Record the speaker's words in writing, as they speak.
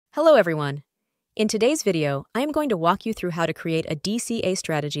Hello everyone! In today's video, I am going to walk you through how to create a DCA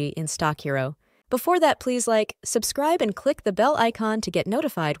strategy in StockHero. Before that, please subscribe and click the bell icon to get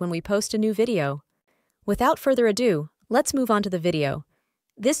notified when we post a new video. Without further ado, let's move on to the video.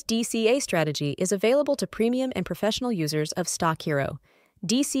 This DCA strategy is available to premium and professional users of StockHero.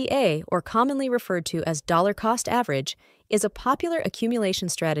 DCA, or commonly referred to as dollar cost average, is a popular accumulation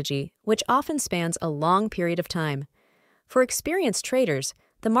strategy which often spans a long period of time. For experienced traders,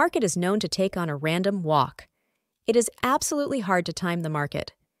 the market is known to take on a random walk. It is absolutely hard to time the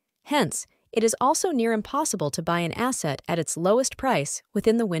market. Hence, it is also near impossible to buy an asset at its lowest price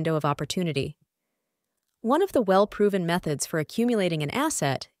within the window of opportunity. One of the well-proven methods for accumulating an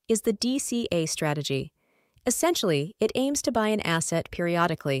asset is the DCA strategy. Essentially, it aims to buy an asset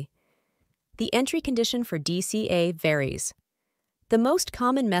periodically. The entry condition for DCA varies. The most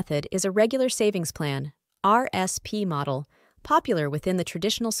common method is a regular savings plan, RSP model, popular within the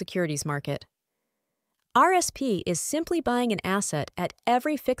traditional securities market. RSP is simply buying an asset at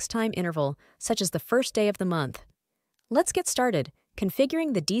every fixed time interval, such as the first day of the month. Let's get started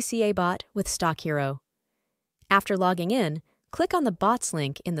configuring the DCA bot with StockHero. After logging in, click on the Bots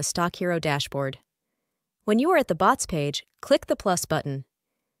link in the StockHero dashboard. When you are at the Bots page, click the plus button.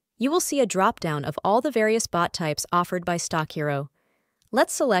 You will see a drop-down of all the various bot types offered by StockHero.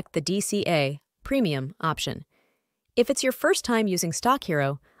 Let's select the DCA Premium option. If it's your first time using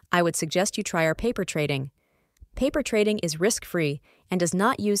StockHero, I would suggest you try our paper trading. Paper trading is risk-free and does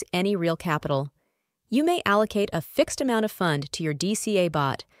not use any real capital. You may allocate a fixed amount of fund to your DCA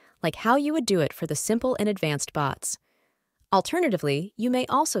bot, like how you would do it for the simple and advanced bots. Alternatively, you may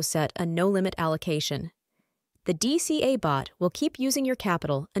also set a no-limit allocation. The DCA bot will keep using your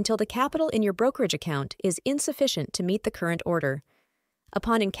capital until the capital in your brokerage account is insufficient to meet the current order.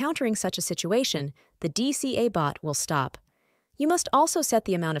 Upon encountering such a situation, the DCA bot will stop. You must also set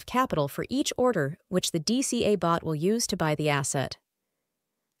the amount of capital for each order which the DCA bot will use to buy the asset.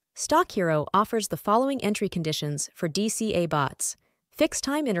 StockHero offers the following entry conditions for DCA bots: fixed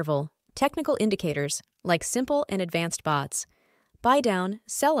time interval, technical indicators like simple and advanced bots, buy down,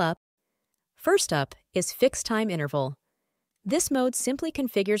 sell up. First up is fixed time interval. This mode simply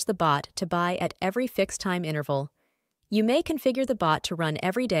configures the bot to buy at every fixed time interval. You may configure the bot to run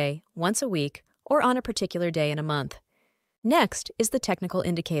every day, once a week, or on a particular day in a month. Next is the technical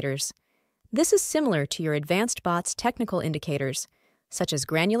indicators. This is similar to your advanced bot's technical indicators, such as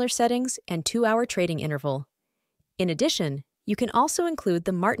granular settings and 2-hour trading interval. In addition, you can also include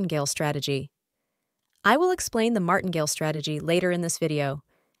the martingale strategy. I will explain the martingale strategy later in this video.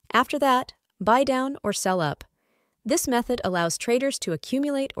 After that, buy down or sell up. This method allows traders to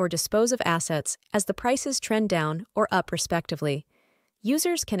accumulate or dispose of assets as the prices trend down or up respectively.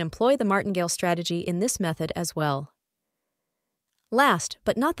 Users can employ the martingale strategy in this method as well. Last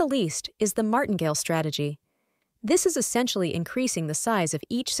but not the least is the martingale strategy. This is essentially increasing the size of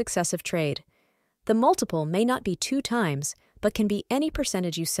each successive trade. The multiple may not be 2 times, but can be any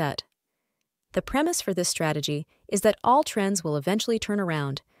percentage you set. The premise for this strategy is that all trends will eventually turn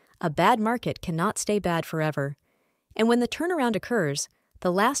around. A bad market cannot stay bad forever. And when the turnaround occurs,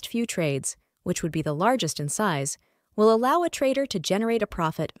 the last few trades, which would be the largest in size, will allow a trader to generate a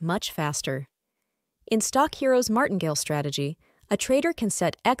profit much faster. In StockHero's martingale strategy, a trader can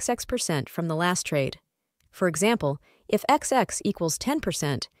set XX% from the last trade. For example, if XX equals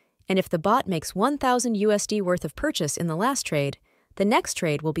 10%, and if the bot makes $1,000 worth of purchase in the last trade, the next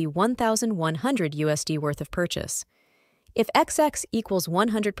trade will be $1,100 worth of purchase. If XX equals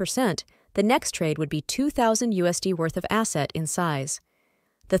 100%, the next trade would be $2,000 worth of asset in size.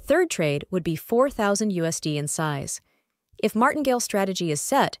 The third trade would be $4,000 in size. If martingale strategy is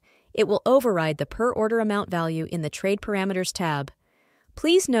set, it will override the per order amount value in the Trade Parameters tab.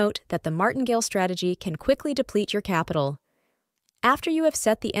 Please note that the martingale strategy can quickly deplete your capital. After you have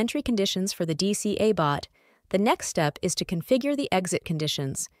set the entry conditions for the DCA bot, the next step is to configure the exit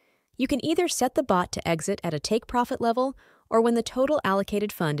conditions. You can either set the bot to exit at a take-profit level or when the total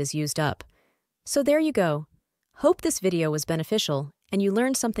allocated fund is used up. So there you go. Hope this video was beneficial and you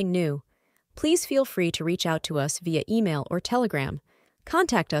learned something new. Please feel free to reach out to us via email or Telegram.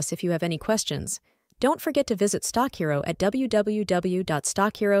 Contact us if you have any questions. Don't forget to visit StockHero at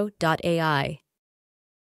www.stockhero.ai.